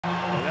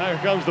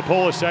here comes the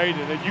Polish Titan,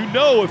 and you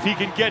know if he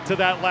can get to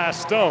that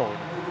last stone,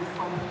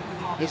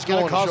 it's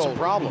going to cause some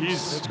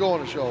problems. It's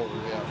going to shoulder,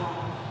 yeah.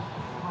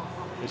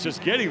 It's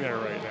just getting there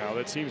right now.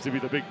 That seems to be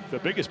the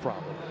biggest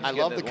problem. I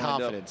love the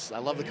confidence. I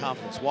love the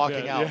confidence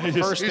walking out. Yeah, the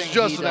first thing he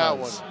does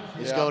is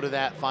yeah. go to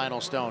that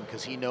final stone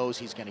because he knows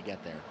he's going to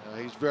get there.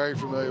 He's very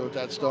familiar with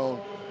that stone.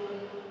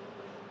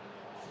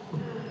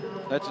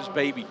 That's his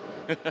baby.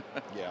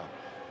 Yeah.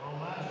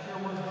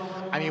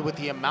 I mean, with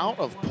the amount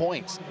of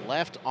points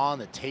left on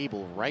the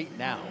table right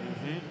now,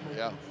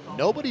 yeah,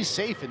 nobody's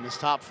safe in this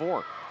top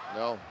four.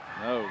 No.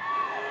 No.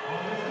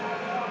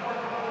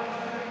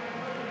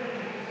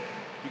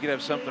 You could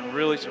have something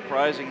really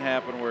surprising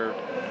happen where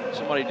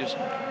somebody just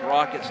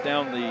rockets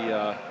down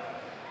the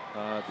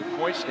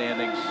point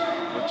standings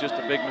with just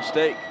a big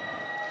mistake.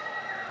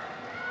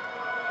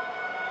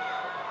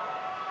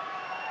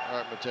 All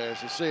right,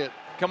 Mateusz, let's see it.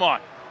 Come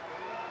on.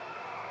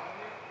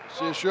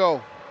 See a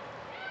show.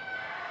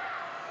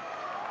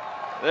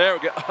 There we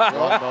go.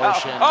 One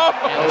motion. Oh.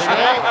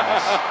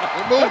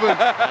 They're moving.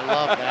 I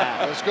love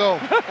that. Let's go.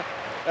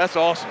 That's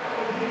awesome.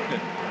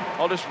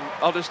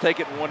 I'll just take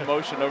it in one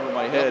motion over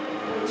my head.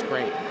 It's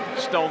great.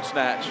 Stone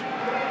snatch.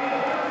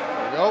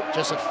 There we go.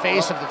 Just a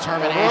face of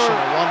determination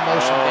and one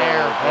motion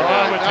there. All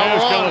right,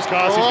 Mateusz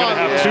Kieliszkowski's going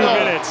to have 2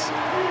 minutes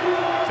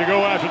to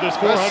go after this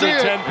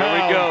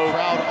 410-pound,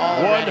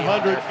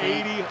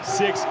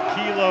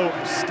 186-kilo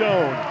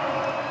stone.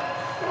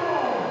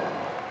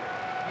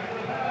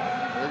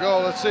 There we go.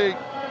 Let's see.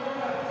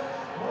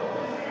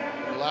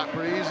 A lap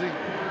pretty easy.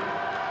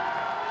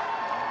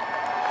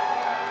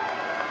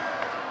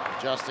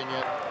 Adjusting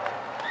it.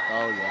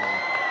 Oh, yeah.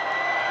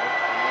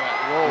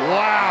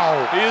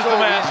 Wow. He is the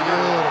master.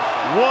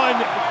 One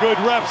good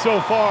rep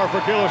so far for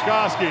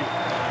Kieliszkowski.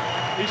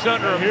 He's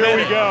under a minute. minute. Here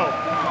we go.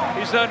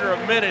 He's under a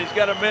minute. He's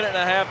got a minute and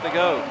a half to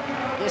go.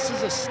 This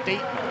is a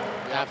statement.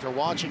 After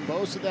watching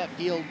most of that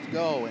field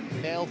go and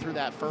fail through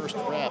that first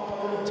rep,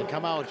 to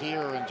come out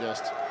here and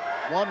just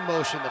one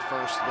motion the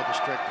first with a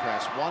strict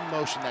press, one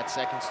motion that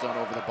second stone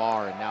over the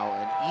bar, and now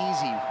an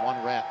easy one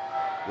rep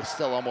with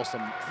still almost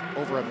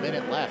over a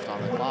minute left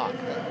on the clock.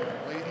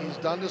 He's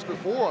done this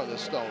before on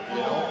this stone, you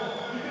know.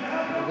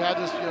 We've had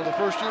this, you know, the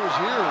first year was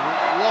here.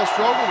 We all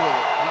struggled with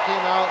it. He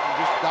came out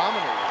and just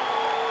dominated.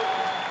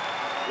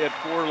 He had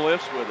 4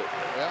 lifts with it.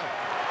 Yeah.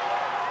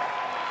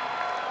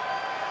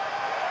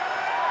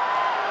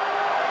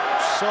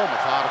 So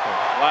methodical.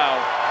 Wow.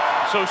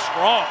 So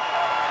strong.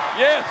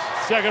 Yes.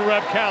 Second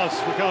rep counts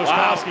for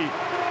Kieliszkowski.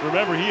 Wow.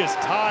 Remember, he is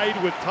tied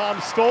with Tom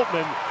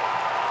Stoltman.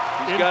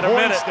 He's in got a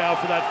points minute now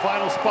for that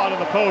final spot on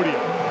the podium.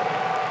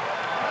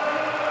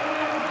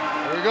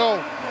 There we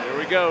go. Here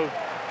we go.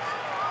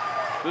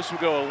 This will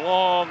go a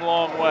long,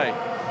 long way.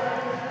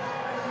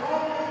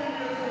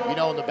 You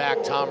know, in the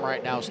back, Tom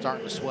right now is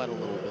starting to sweat a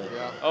little bit.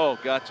 Yeah. Oh,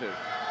 got to.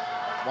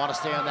 Want to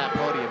stay on that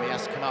podium. He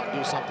has to come out and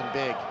do something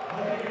big.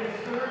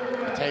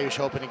 Mateusz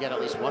hoping to get at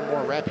least one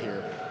more rep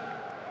here.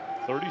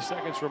 30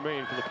 seconds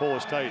remain for the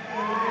Polish Titan.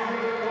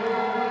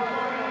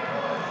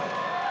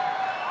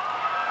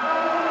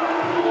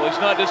 Well, he's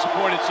not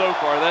disappointed so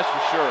far, that's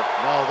for sure.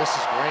 No, this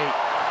is great.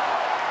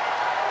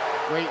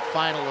 Great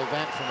final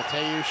event for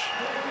Mateusz.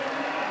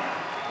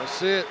 Let's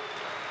see it.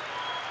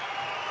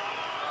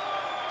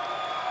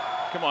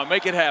 Come on,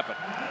 make it happen.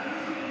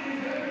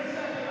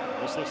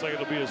 This looks like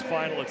it'll be his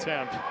final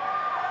attempt.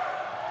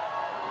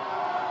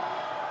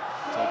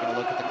 Taking a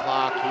look at the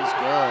clock, he's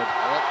good.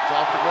 Yep, it's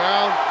off the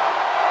ground.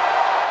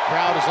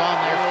 Crowd is on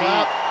their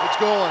feet.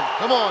 It's going,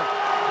 come on.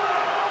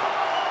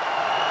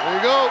 There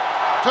you go,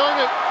 turn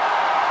it.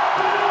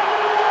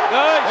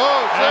 Nice.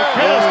 Oh,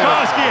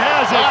 Kieliszkowski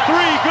has it, 3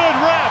 good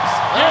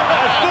reps.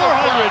 At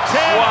 410,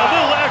 a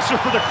little extra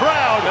for the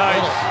crowd.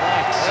 Nice.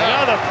 And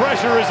now the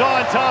pressure is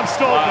on Tom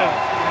Stoltman.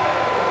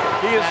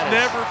 He has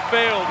never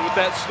failed with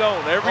that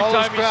stone. Every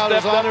time he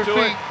stepped up to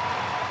it,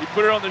 he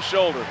put it on the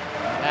shoulder.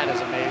 That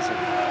is amazing.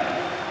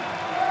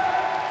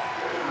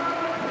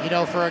 You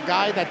know, for a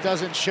guy that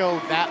doesn't show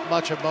that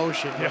much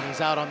emotion when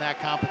he's out on that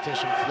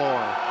competition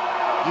floor,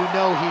 you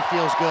know he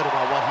feels good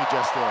about what he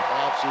just did.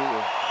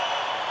 Absolutely.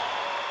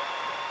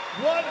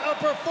 What a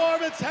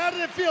performance. How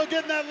did it feel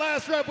getting that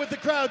last rep with the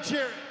crowd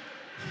cheering?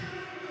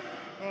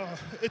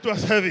 It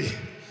was heavy.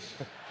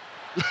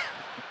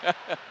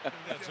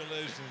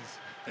 Congratulations.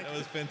 That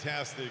was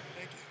fantastic.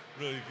 Thank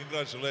you. Really,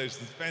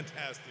 congratulations.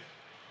 Fantastic.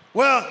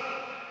 Well,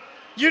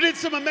 you did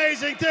some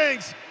amazing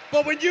things,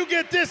 but when you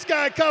get this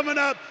guy coming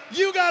up,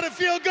 you got to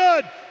feel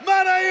good.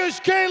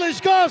 Mateusz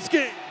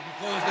Kieliszkowski.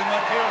 Because the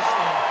Mateusz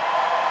thing.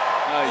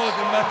 Nice. Because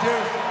the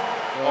Mateusz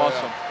thing.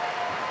 Awesome.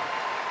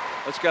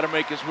 That's got to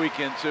make his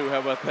weekend, too. How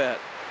about that?